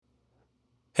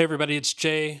Hey everybody, it's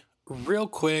Jay. Real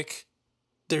quick,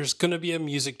 there's going to be a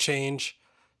music change.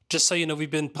 Just so you know, we've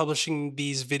been publishing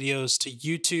these videos to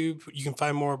YouTube. You can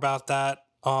find more about that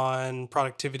on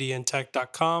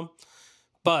productivityandtech.com.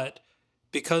 But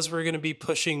because we're going to be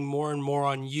pushing more and more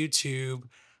on YouTube,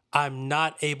 I'm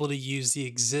not able to use the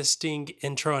existing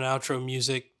intro and outro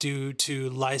music due to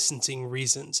licensing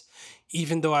reasons.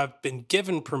 Even though I've been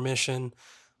given permission,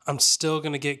 I'm still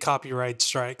going to get copyright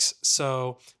strikes.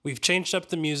 So we've changed up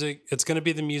the music. It's going to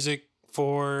be the music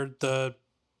for the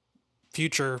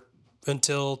future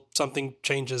until something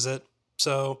changes it.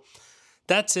 So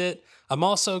that's it. I'm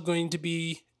also going to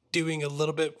be doing a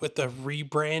little bit with the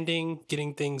rebranding,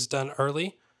 getting things done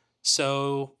early.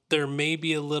 So there may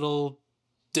be a little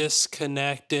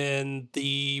disconnect in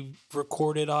the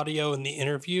recorded audio in the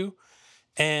interview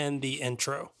and the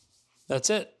intro. That's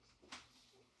it.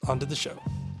 On to the show.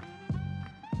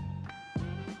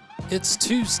 It's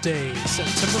Tuesday,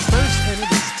 September 1st, and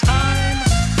it is time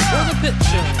for the Pit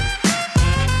Show.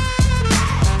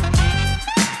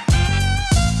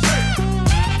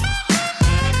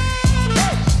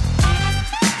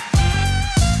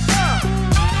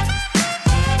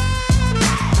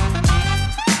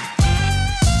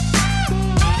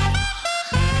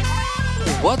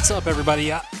 What's up,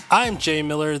 everybody? I'm Jay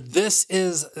Miller. This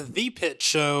is the Pit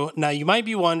Show. Now, you might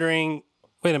be wondering,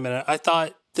 wait a minute, I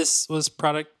thought this was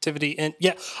productivity, and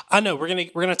yeah, I know we're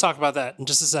gonna talk about that in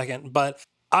just a second, but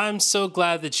I'm so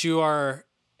glad that you are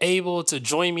able to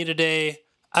join me today.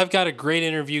 I've got a great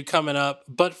interview coming up,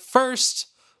 but first,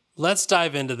 let's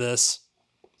dive into this.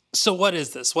 So what is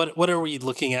this? What are we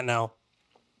looking at now?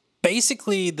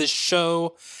 Basically, the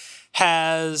show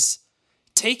has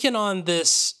taken on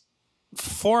this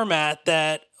format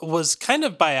that was kind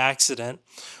of by accident,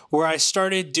 where I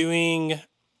started doing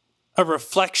a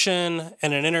reflection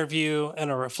and an interview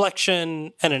and a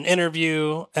reflection and an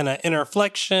interview and an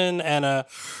interflection and a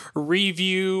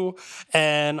review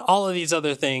and all of these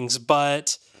other things.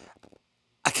 But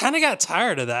I kind of got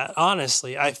tired of that,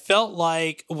 honestly. I felt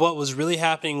like what was really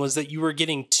happening was that you were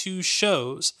getting two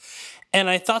shows. And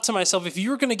I thought to myself, if you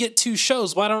were going to get two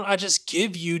shows, why don't I just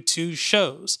give you two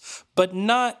shows? But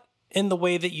not in the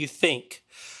way that you think.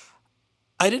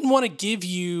 I didn't want to give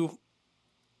you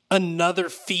another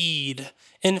feed.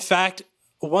 In fact,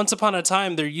 once upon a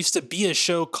time, there used to be a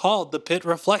show called The Pit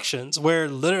Reflections, where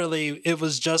literally it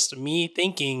was just me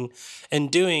thinking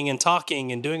and doing and talking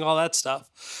and doing all that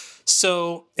stuff.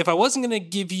 So if I wasn't going to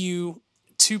give you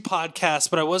two podcasts,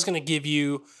 but I was going to give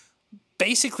you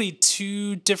basically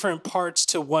two different parts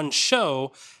to one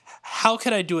show, how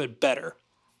could I do it better?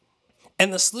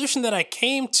 And the solution that I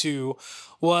came to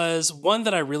was one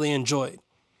that I really enjoyed.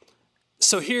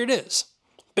 So here it is.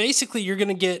 Basically, you're going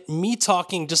to get me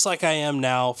talking just like I am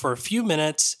now for a few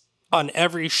minutes on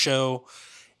every show.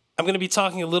 I'm going to be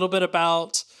talking a little bit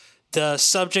about the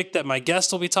subject that my guest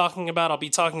will be talking about. I'll be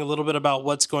talking a little bit about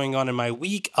what's going on in my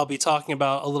week. I'll be talking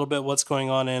about a little bit what's going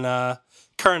on in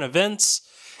current events.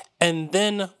 And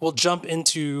then we'll jump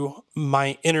into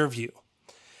my interview.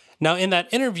 Now, in that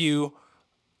interview,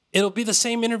 it'll be the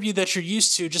same interview that you're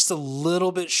used to, just a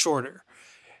little bit shorter.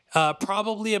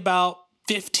 Probably about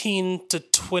 15 to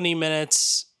 20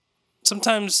 minutes,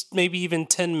 sometimes maybe even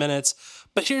 10 minutes.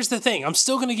 But here's the thing. I'm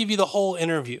still going to give you the whole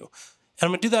interview. And I'm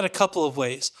going to do that a couple of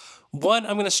ways. One,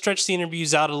 I'm going to stretch the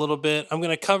interviews out a little bit. I'm going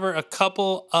to cover a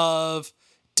couple of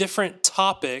different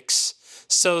topics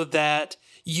so that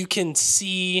you can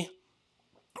see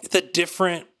the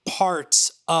different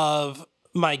parts of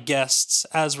my guests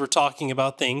as we're talking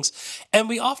about things. And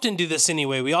we often do this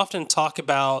anyway. We often talk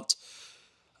about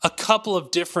a couple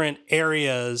of different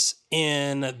areas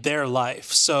in their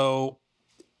life. So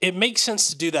it makes sense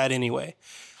to do that anyway.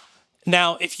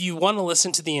 Now, if you want to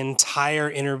listen to the entire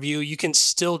interview, you can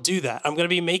still do that. I'm going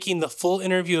to be making the full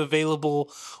interview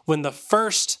available when the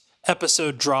first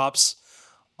episode drops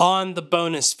on the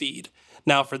bonus feed.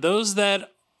 Now, for those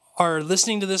that are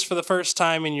listening to this for the first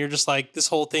time and you're just like, this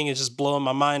whole thing is just blowing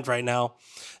my mind right now,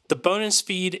 the bonus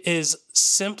feed is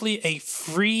simply a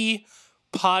free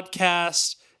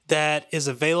podcast that is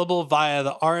available via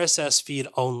the RSS feed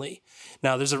only.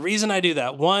 Now, there's a reason I do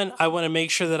that. One, I want to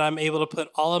make sure that I'm able to put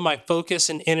all of my focus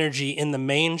and energy in the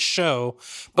main show,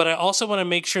 but I also want to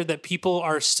make sure that people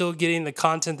are still getting the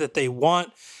content that they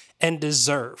want and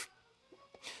deserve.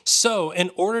 So,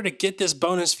 in order to get this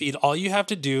bonus feed, all you have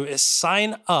to do is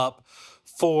sign up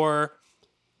for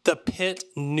the Pit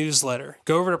newsletter.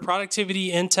 Go over to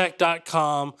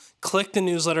productivityandtech.com, click the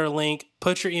newsletter link,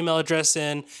 put your email address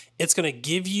in. It's going to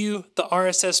give you the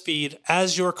RSS feed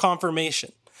as your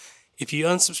confirmation. If you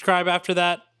unsubscribe after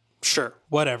that, sure,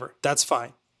 whatever, that's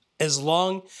fine. As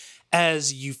long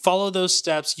as you follow those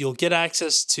steps, you'll get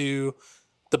access to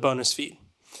the bonus feed.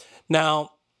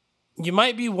 Now, you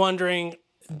might be wondering,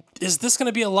 is this going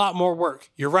to be a lot more work?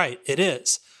 You're right, it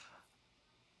is.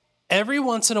 Every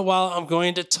once in a while, I'm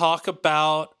going to talk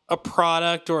about a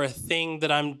product or a thing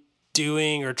that I'm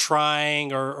doing or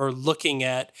trying or looking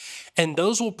at, and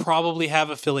those will probably have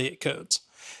affiliate codes.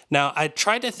 Now, I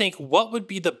tried to think what would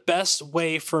be the best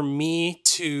way for me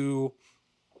to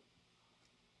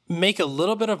make a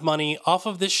little bit of money off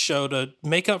of this show to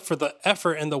make up for the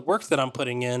effort and the work that I'm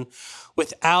putting in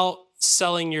without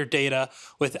selling your data,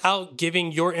 without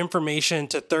giving your information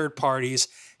to third parties.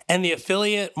 And the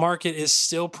affiliate market is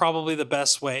still probably the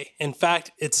best way. In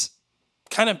fact, it's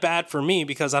kind of bad for me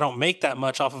because I don't make that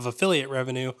much off of affiliate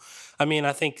revenue. I mean,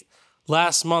 I think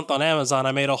last month on Amazon,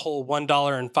 I made a whole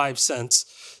 $1.05.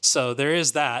 So there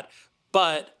is that.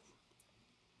 But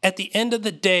at the end of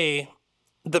the day,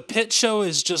 the Pitt Show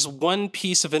is just one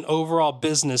piece of an overall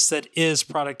business that is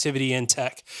productivity in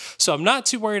tech. So I'm not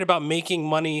too worried about making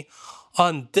money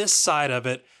on this side of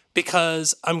it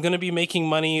because I'm going to be making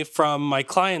money from my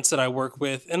clients that I work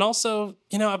with. And also,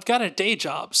 I've got a day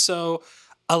job. So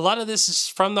a lot of this is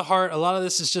from the heart. A lot of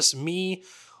this is just me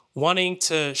wanting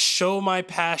to show my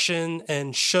passion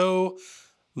and show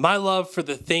my love for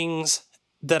the things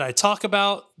that I talk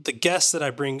about, the guests that I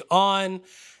bring on.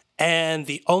 And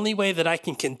the only way that I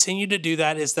can continue to do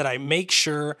that is that I make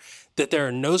sure that there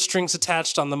are no strings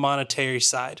attached on the monetary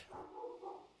side.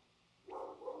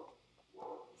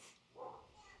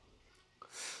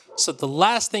 So the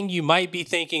last thing you might be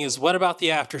thinking is, what about the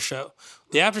after show?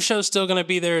 The after show is still going to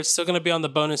be there. It's still going to be on the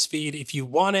bonus feed. If you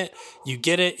want it, you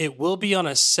get it. It will be on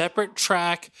a separate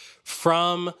track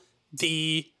from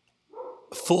the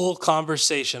full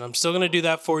conversation. I'm still going to do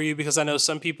that for you because I know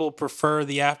some people prefer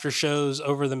the after shows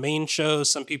over the main shows.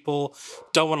 Some people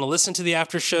don't want to listen to the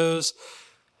after shows.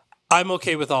 I'm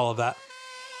okay with all of that.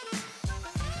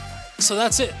 So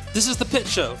that's it. This is the Pitt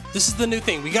Show. This is the new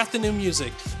thing. We got the new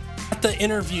music. We got the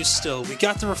interview still. We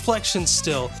got the reflections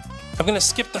still. I'm going to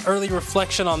skip the early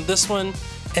reflection on this one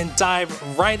and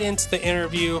dive right into the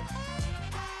interview.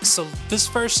 So this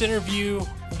first interview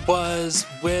was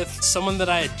with someone that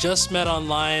I had just met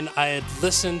online. I had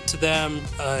listened to them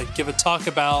give a talk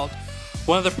about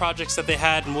one of the projects that they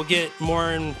had, and we'll get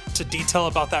more into detail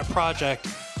about that project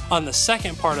on the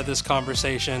second part of this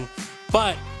conversation.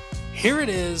 But here it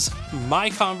is, my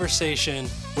conversation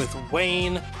with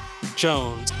Wayne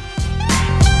Jones.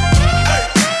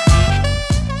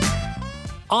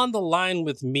 On the line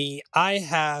with me, I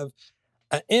have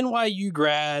an NYU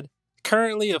grad,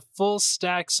 currently a full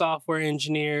stack software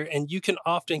engineer, and you can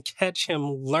often catch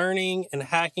him learning and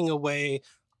hacking away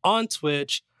on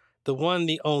Twitch. The one,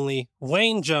 the only,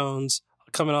 Wayne Jones,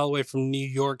 coming all the way from New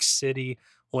York City.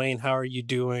 Wayne, how are you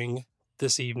doing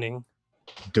this evening?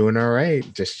 Doing all right.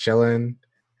 Just chilling.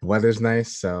 Weather's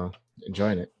nice, so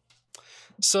enjoying it.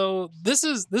 So this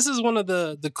is one of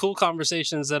the cool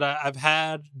conversations that I've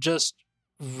had just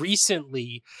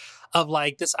recently, of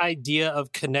like this idea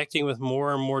of connecting with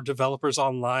more and more developers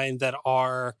online that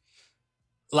are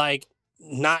like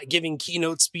not giving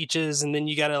keynote speeches, and then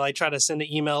you gotta like try to send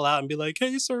an email out and be like,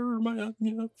 "Hey, sir,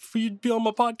 for you to be on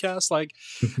my podcast." Like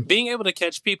being able to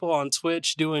catch people on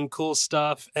Twitch doing cool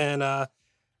stuff, and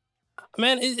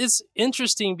man, it's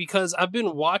interesting because I've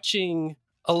been watching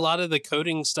a lot of the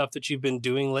coding stuff that you've been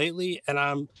doing lately,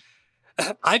 and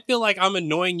I feel like I'm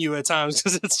annoying you at times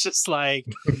because it's just like,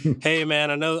 hey man,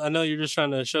 I know you're just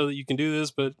trying to show that you can do this,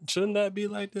 but shouldn't that be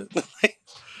like this?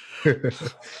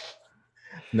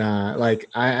 Nah, like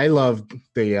I love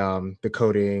the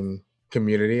coding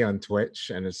community on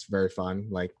Twitch, and it's very fun,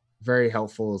 like very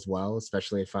helpful as well,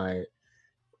 especially if I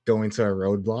go into a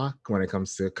roadblock when it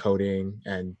comes to coding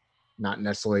and not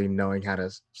necessarily knowing how to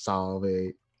solve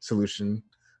a solution.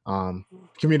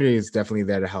 Community is definitely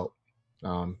there to help.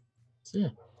 So yeah.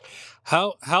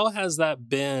 How has that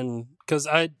been? Because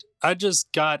I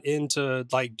just got into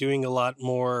like doing a lot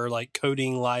more like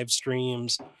coding live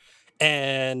streams,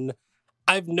 and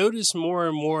I've noticed more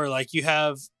and more like you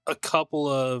have a couple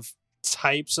of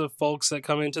types of folks that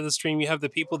come into the stream. You have the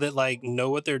people that like know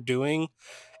what they're doing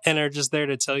and are just there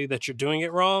to tell you that you're doing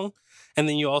it wrong. And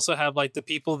then you also have like the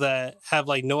people that have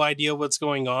like no idea what's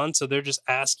going on. So they're just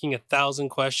asking 1,000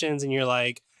 questions, and you're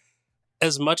like,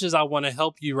 as much as I want to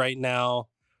help you right now,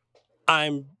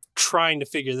 I'm trying to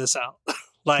figure this out.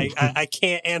 Like, I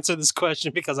can't answer this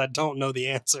question because I don't know the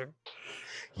answer.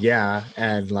 Yeah,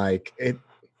 and like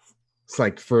it's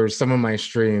like for some of my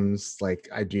streams, like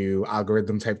I do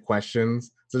algorithm type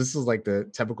questions. So this is like the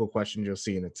typical question you'll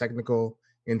see in a technical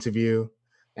interview.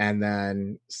 And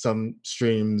then some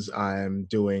streams I'm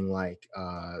doing like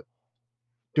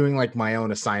my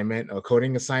own assignment or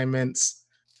coding assignments,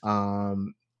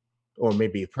 um, or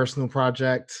maybe a personal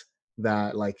project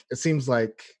that like it seems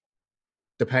like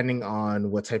depending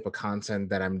on what type of content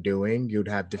that I'm doing, you'd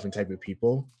have different type of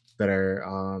people that are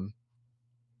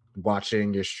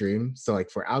watching your stream. So like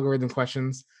for algorithm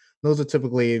questions, those are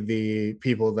typically the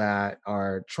people that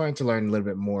are trying to learn a little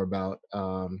bit more about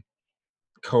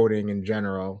coding in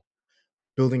general,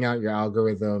 building out your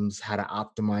algorithms, how to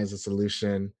optimize a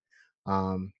solution.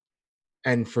 Um,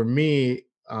 and for me,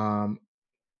 in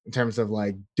terms of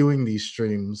like doing these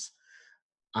streams,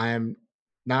 I'm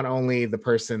not only the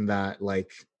person that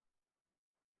like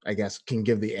I guess can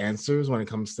give the answers when it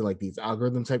comes to like these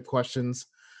algorithm type questions,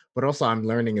 but also I'm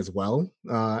learning as well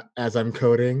as I'm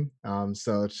coding.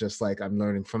 So it's just like I'm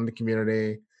learning from the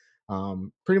community,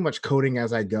 pretty much coding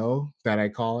as I go, that I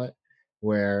call it,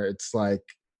 where it's like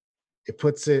it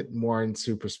puts it more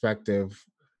into perspective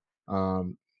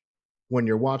um, when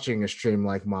you're watching a stream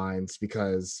like mine's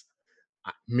because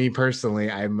me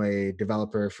personally, I'm a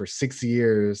developer for 6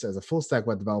 years as a full stack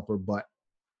web developer, but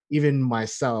even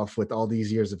myself with all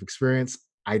these years of experience,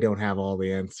 I don't have all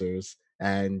the answers.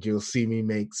 And you'll see me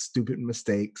make stupid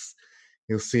mistakes.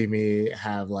 You'll see me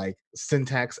have like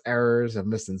syntax errors of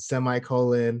missing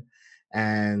semicolon.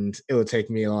 And it would take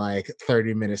me like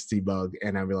 30 minutes to debug.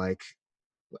 And I'd be like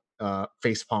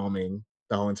face palming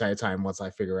the whole entire time once I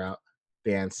figure out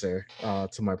the answer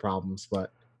to my problems.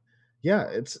 But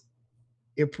yeah,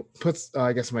 puts,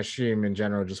 I guess my stream in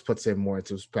general just puts it more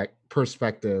into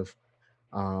perspective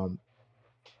um,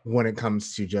 when it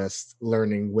comes to just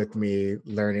learning with me,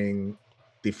 learning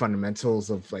the fundamentals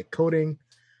of like coding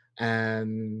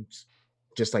and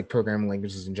just like programming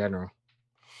languages in general.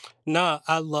 No,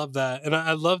 I love that. And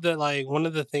I love that like one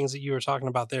of the things that you were talking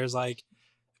about there is like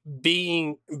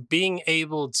being being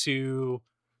able to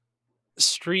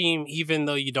stream even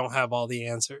though you don't have all the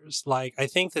answers. Like I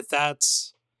think that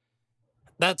that's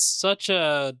such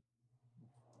a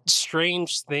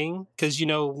strange thing because you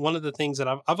know one of the things that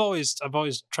I've always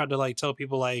tried to like tell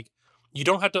people like you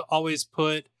don't have to always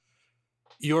put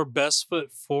your best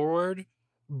foot forward,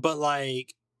 but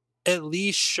like at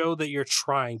least show that you're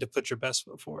trying to put your best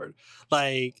foot forward.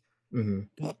 Like Hmm.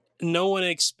 no one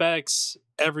expects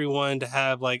everyone to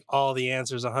have like all the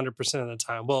answers 100% of the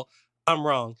time. Well, I'm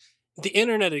wrong. The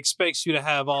internet expects you to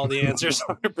have all the answers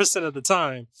 100% of the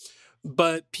time,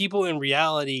 but people in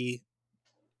reality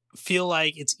feel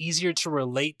like it's easier to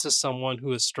relate to someone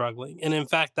who is struggling. And in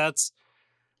fact, that's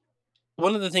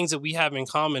one of the things that we have in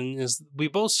common is we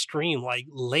both stream like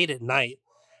late at night.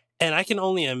 And I can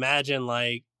only imagine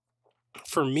like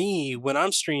for me when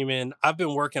I'm streaming, I've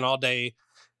been working all day.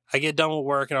 I get done with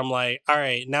work and I'm like, all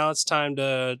right, now it's time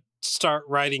to start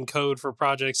writing code for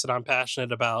projects that I'm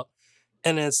passionate about.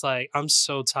 And it's like, I'm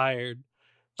so tired.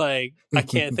 Like, I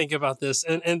can't think about this.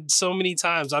 And so many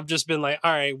times I've just been like,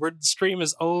 all right, we're stream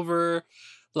is over.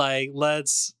 Like,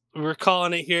 we're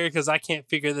calling it here because I can't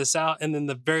figure this out. And then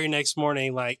the very next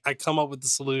morning, like I come up with the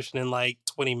solution in like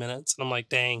 20 minutes. And I'm like,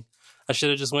 dang, I should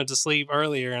have just went to sleep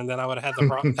earlier and then I would have had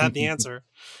had the answer.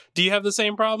 Do you have the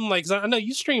same problem? Like, 'cause I know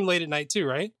you stream late at night too,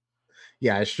 right?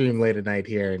 Yeah, I stream late at night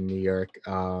here in New York.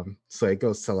 So it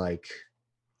goes to like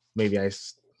maybe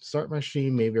start my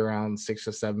stream maybe around 6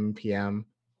 or 7 p.m.,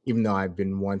 even though I've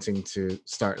been wanting to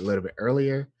start a little bit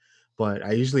earlier. But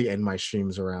I usually end my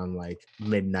streams around like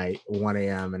midnight, 1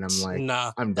 a.m., and I'm like,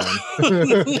 Nah. I'm done.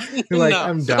 Like, No.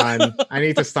 I'm done. I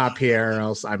need to stop here or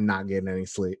else I'm not getting any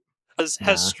sleep. Has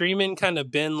Nah. streaming kind of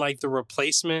been like the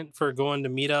replacement for going to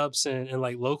meetups and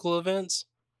like local events?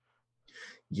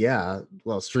 Yeah.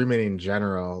 Well, streaming in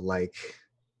general,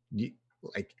 you,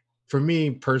 like for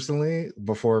me personally,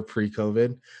 before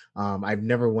pre-COVID, I've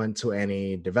never went to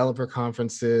any developer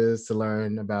conferences to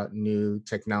learn about new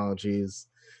technologies,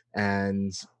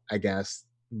 and I guess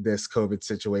this COVID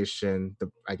situation,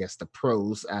 I guess the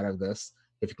pros out of this,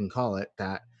 if you can call it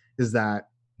that, is that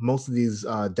most of these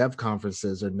dev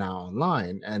conferences are now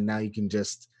online, and now you can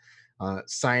just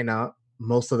sign up.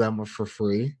 Most of them are for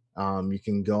free. You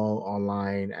can go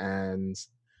online and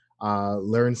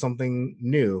learn something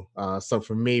new. So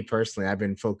for me personally, I've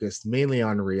been focused mainly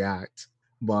on React,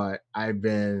 but I've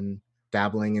been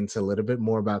dabbling into a little bit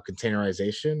more about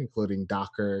containerization, including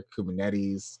Docker,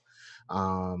 Kubernetes,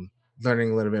 um,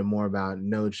 learning a little bit more about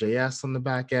Node.js on the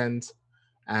back end,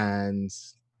 and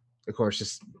of course,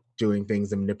 just doing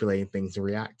things and manipulating things in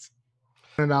React.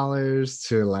 $100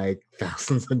 to like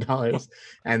thousands of dollars,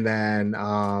 and then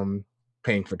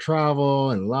paying for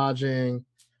travel and lodging.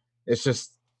 It's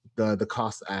just the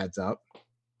cost adds up,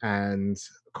 and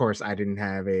of course, I didn't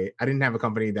have a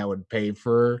company that would pay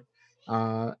for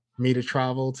me to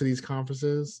travel to these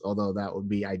conferences, although that would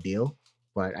be ideal.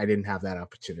 But I didn't have that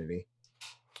opportunity.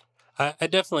 I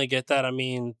definitely get that. I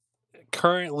mean,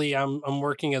 currently I'm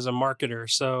working as a marketer,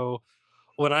 so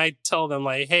when I tell them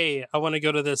like, "Hey, I want to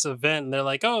go to this event," and they're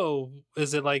like, "Oh,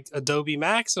 is it like Adobe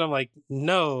Max?" and I'm like,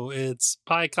 "No, it's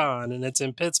PyCon and it's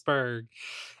in Pittsburgh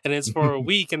and it's for a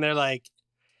week," and they're like,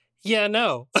 "Yeah,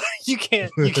 no, you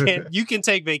can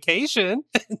take vacation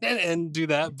and do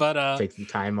that, but Take some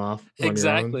time off on your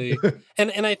own. exactly."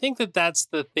 And I think that that's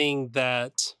the thing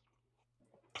that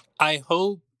I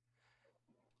hope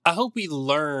I hope we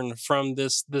learn from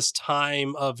this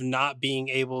time of not being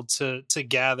able to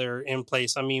gather in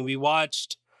place. I mean, we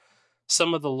watched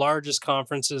some of the largest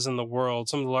conferences in the world,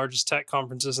 some of the largest tech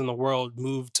conferences in the world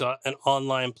move to an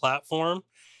online platform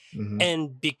Hmm.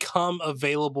 and become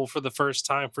available for the first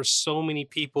time for so many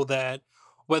people that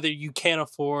whether you can't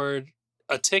afford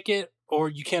a ticket or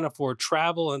you can't afford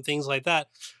travel and things like that.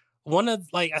 One of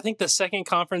like I think the second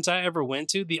conference I ever went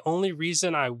to, the only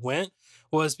reason I went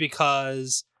was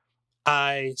because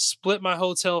I split my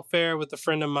hotel fare with a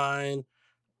friend of mine.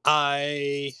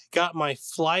 I got my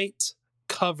flight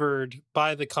covered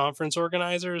by the conference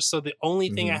organizers. So the only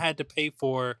thing I Hmm. had to pay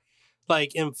for,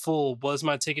 like in full, was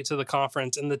my ticket to the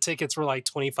conference. And the tickets were like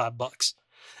 $25.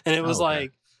 And it was Oh, okay.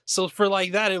 like, so for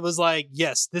like that, it was like,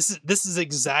 yes, this is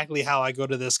exactly how I go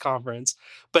to this conference.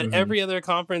 But Hmm. every other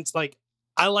conference, like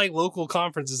I like local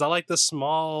conferences. I like the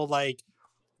small, like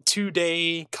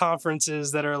 2-day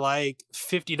conferences that are like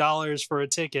 $50 for a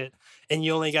ticket and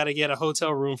you only got to get a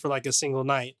hotel room for like a single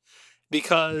night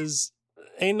because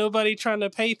ain't nobody trying to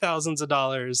pay thousands of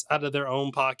dollars out of their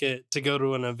own pocket to go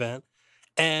to an event.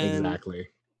 And Exactly.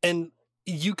 and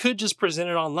you could just present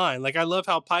it online. Like I love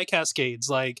how Pie Cascades,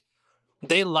 like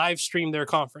they live stream their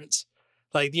conference.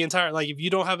 Like the entire like if you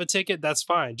don't have a ticket, that's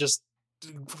fine. Just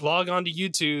log on to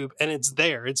YouTube and it's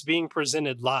there. It's being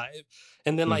presented live.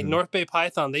 And then like Hmm. North Bay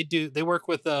Python, they work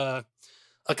with a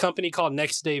company called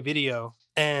Next Day Video,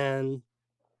 and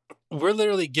we're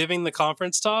literally giving the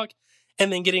conference talk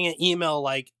and then getting an email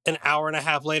like an hour and a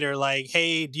half later like,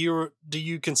 hey, do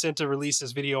you consent to release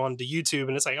this video onto YouTube?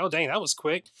 And it's like, oh dang, that was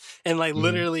quick. And like Hmm.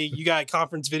 literally you got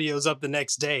conference videos up the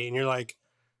next day and you're like,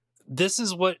 this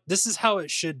is how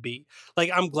it should be.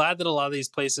 Like I'm glad that a lot of these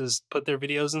places put their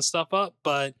videos and stuff up,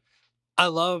 but I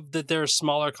love that there are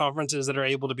smaller conferences that are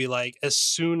able to be like, as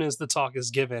soon as the talk is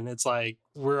given, it's like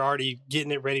we're already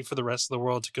getting it ready for the rest of the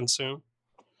world to consume.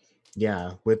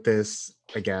 Yeah, with this,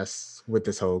 I guess, with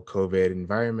this whole COVID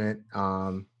environment,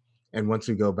 and once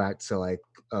we go back to like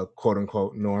a quote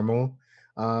unquote normal,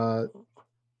 uh,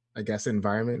 I guess,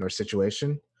 environment or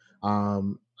situation,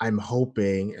 I'm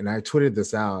hoping, and I tweeted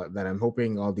this out, that I'm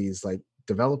hoping all these like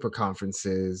developer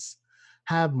conferences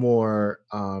have more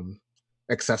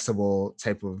accessible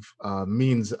type of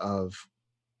means of,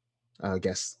 I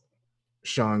guess,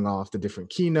 showing off the different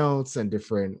keynotes and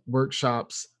different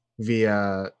workshops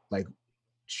via like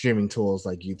streaming tools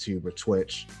like YouTube or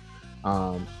Twitch.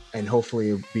 And hopefully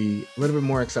it'll be a little bit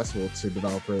more accessible to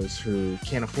developers who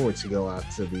can't afford to go out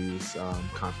to these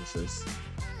conferences.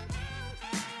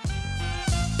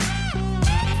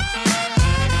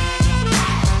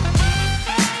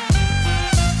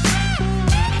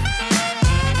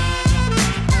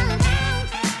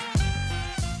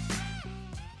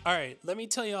 All right, let me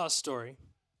tell y'all a story.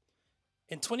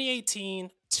 In 2018,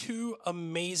 two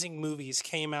amazing movies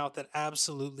came out that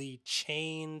absolutely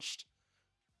changed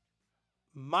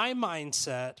my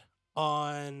mindset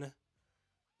on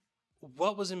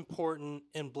what was important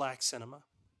in black cinema.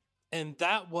 And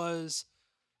that was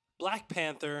Black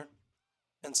Panther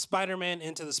and Spider-Man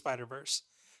Into the Spider-Verse.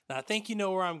 Now, I think you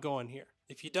know where I'm going here.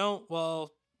 If you don't,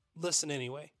 well, listen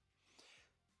anyway.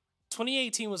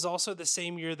 2018 was also the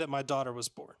same year that my daughter was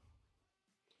born.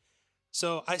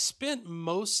 So I spent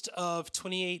most of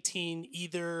 2018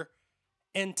 either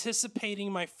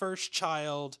anticipating my first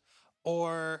child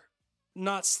or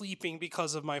not sleeping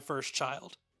because of my first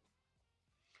child.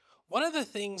 One of the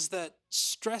things that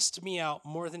stressed me out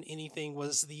more than anything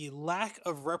was the lack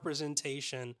of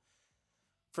representation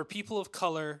for people of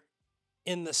color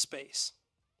in the space,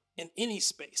 in any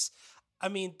space. I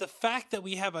mean, the fact that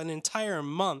we have an entire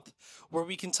month where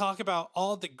we can talk about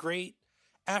all the great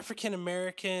African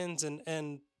Americans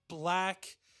and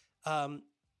black um,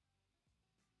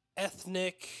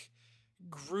 ethnic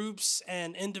groups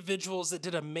and individuals that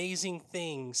did amazing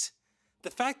things. The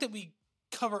fact that we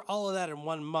cover all of that in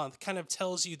 1 month kind of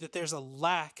tells you that there's a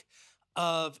lack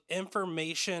of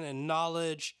information and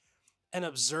knowledge and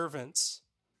observance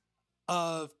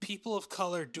of people of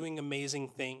color doing amazing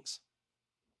things.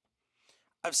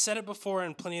 I've said it before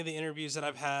in plenty of the interviews that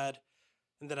I've had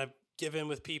and that I've given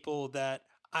with people, that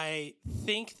I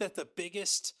think that the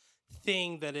biggest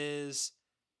thing that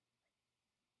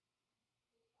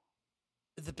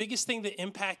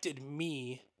impacted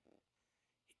me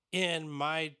in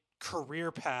my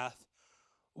career path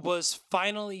was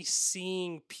finally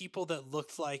seeing people that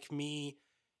looked like me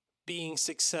being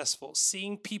successful,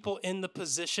 seeing people in the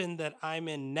position that I'm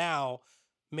in now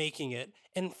making it.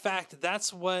 In fact,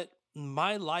 that's what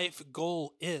my life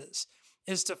goal is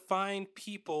to find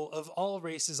people of all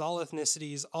races, all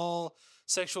ethnicities, all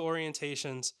sexual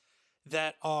orientations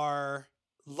that are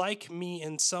like me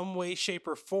in some way, shape,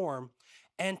 or form,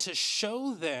 and to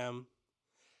show them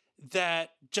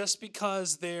that just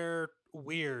because they're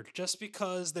weird, just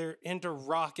because they're into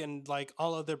rock and like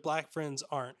all of their black friends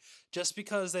aren't, just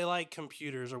because they like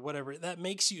computers or whatever, that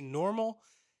makes you normal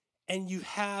and you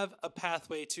have a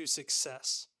pathway to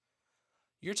success.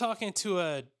 You're talking to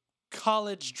a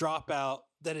college dropout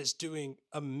that is doing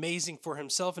amazing for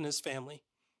himself and his family.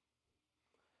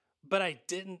 But I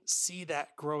didn't see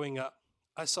that growing up.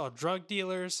 I saw drug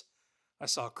dealers, I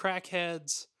saw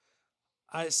crackheads,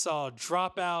 I saw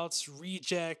dropouts,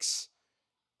 rejects.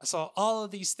 I saw all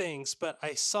of these things, but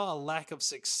I saw a lack of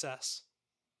success.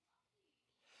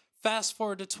 Fast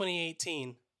forward to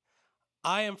 2018.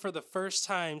 I am for the first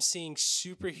time seeing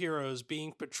superheroes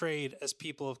being portrayed as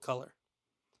people of color.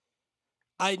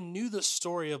 I knew the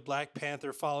story of Black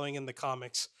Panther following in the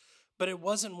comics, but it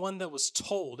wasn't one that was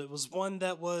told. It was one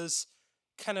that was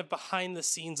kind of behind the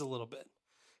scenes a little bit.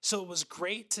 So it was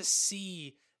great to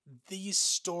see these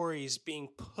stories being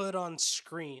put on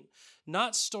screen,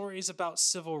 not stories about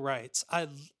civil rights.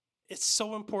 It's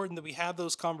so important that we have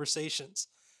those conversations.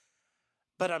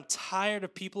 But I'm tired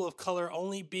of people of color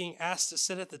only being asked to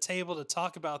sit at the table to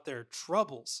talk about their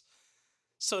troubles.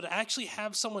 So to actually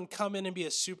have someone come in and be a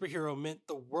superhero meant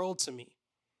the world to me.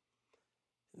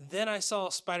 Then I saw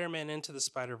Spider-Man Into the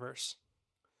Spider-Verse.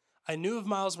 I knew of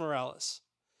Miles Morales,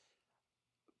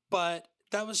 but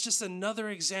that was just another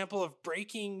example of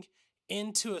breaking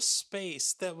into a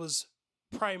space that was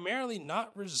primarily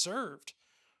not reserved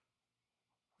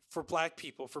for Black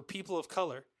people, for people of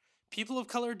color. People of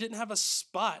color didn't have a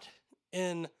spot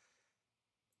in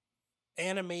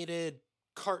animated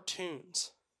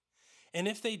cartoons. And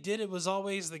if they did, it was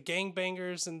always the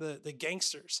gangbangers and the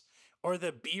gangsters, or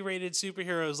the B-rated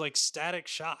superheroes like Static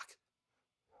Shock.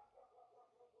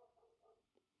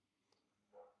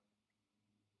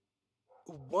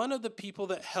 One of the people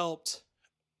that helped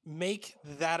make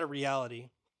that a reality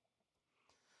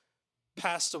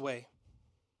passed away.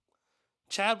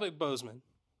 Chadwick Boseman,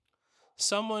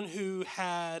 someone who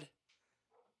had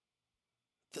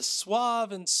the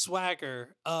suave and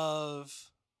swagger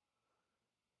of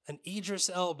an Idris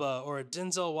Elba or a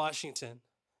Denzel Washington,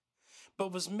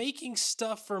 but was making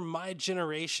stuff for my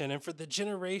generation and for the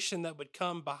generation that would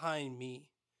come behind me.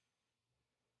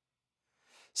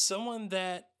 Someone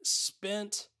that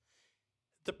spent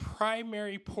the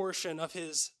primary portion of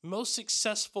his most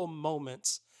successful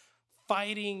moments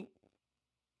fighting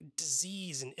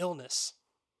disease and illness.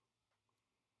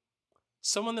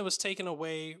 Someone that was taken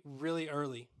away really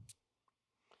early.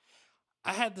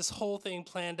 I had this whole thing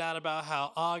planned out about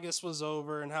how August was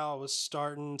over and how I was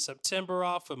starting September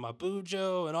off with my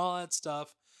Bujo and all that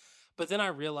stuff. But then I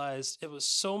realized it was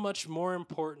so much more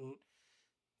important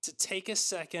to take a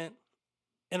second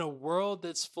in a world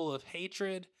that's full of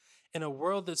hatred, in a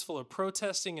world that's full of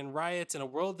protesting and riots, in a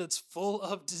world that's full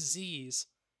of disease,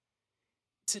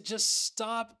 to just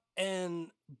stop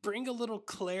and bring a little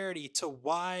clarity to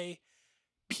why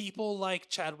people like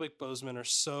Chadwick Boseman are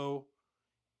so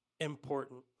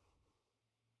important.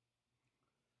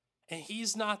 And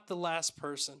he's not the last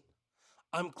person.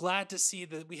 I'm glad to see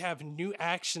that we have new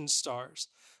action stars.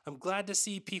 I'm glad to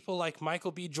see people like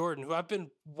Michael B. Jordan, who I've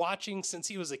been watching since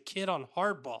he was a kid on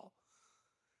Hardball.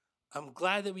 I'm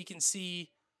glad that we can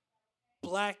see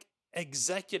Black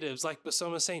executives like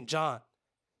Bosoma St. John.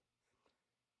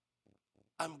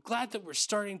 I'm glad that we're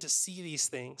starting to see these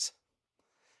things.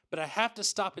 But I have to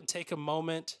stop and take a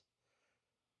moment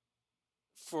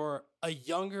for a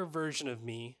younger version of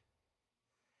me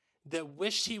that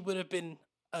wished he would have been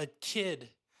a kid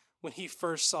when he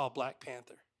first saw Black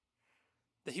Panther.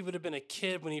 That he would have been a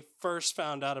kid when he first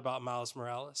found out about Miles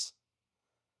Morales.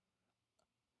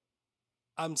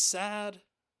 I'm sad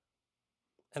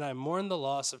and I mourn the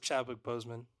loss of Chadwick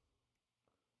Boseman,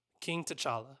 King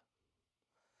T'Challa.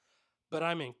 But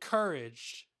I'm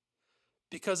encouraged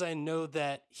because I know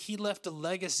that he left a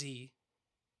legacy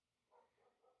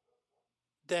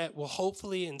that will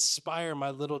hopefully inspire my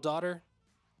little daughter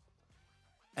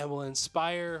and will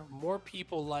inspire more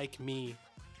people like me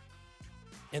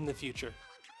in the future.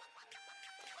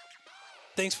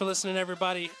 Thanks for listening,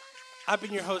 everybody. I've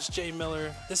been your host, Jay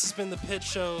Miller. This has been The Pitch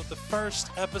Show, the first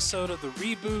episode of the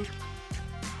reboot.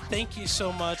 Thank you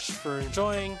so much for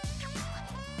enjoying.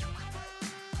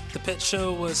 The Pitch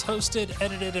Show was hosted,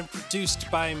 edited, and produced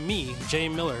by me, Jay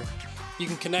Miller. You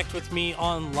can connect with me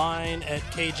online at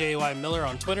KJY Miller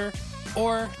on Twitter,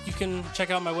 or you can check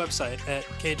out my website at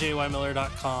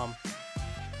kjymiller.com.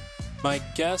 My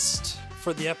guest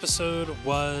for the episode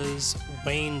was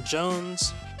Wayne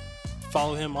Jones.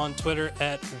 Follow him on Twitter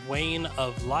at Wayne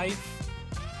of Life.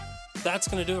 That's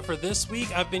going to do it for this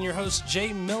week. I've been your host,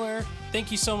 Jay Miller.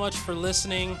 Thank you so much for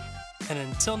listening. And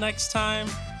until next time,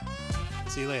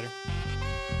 see you later.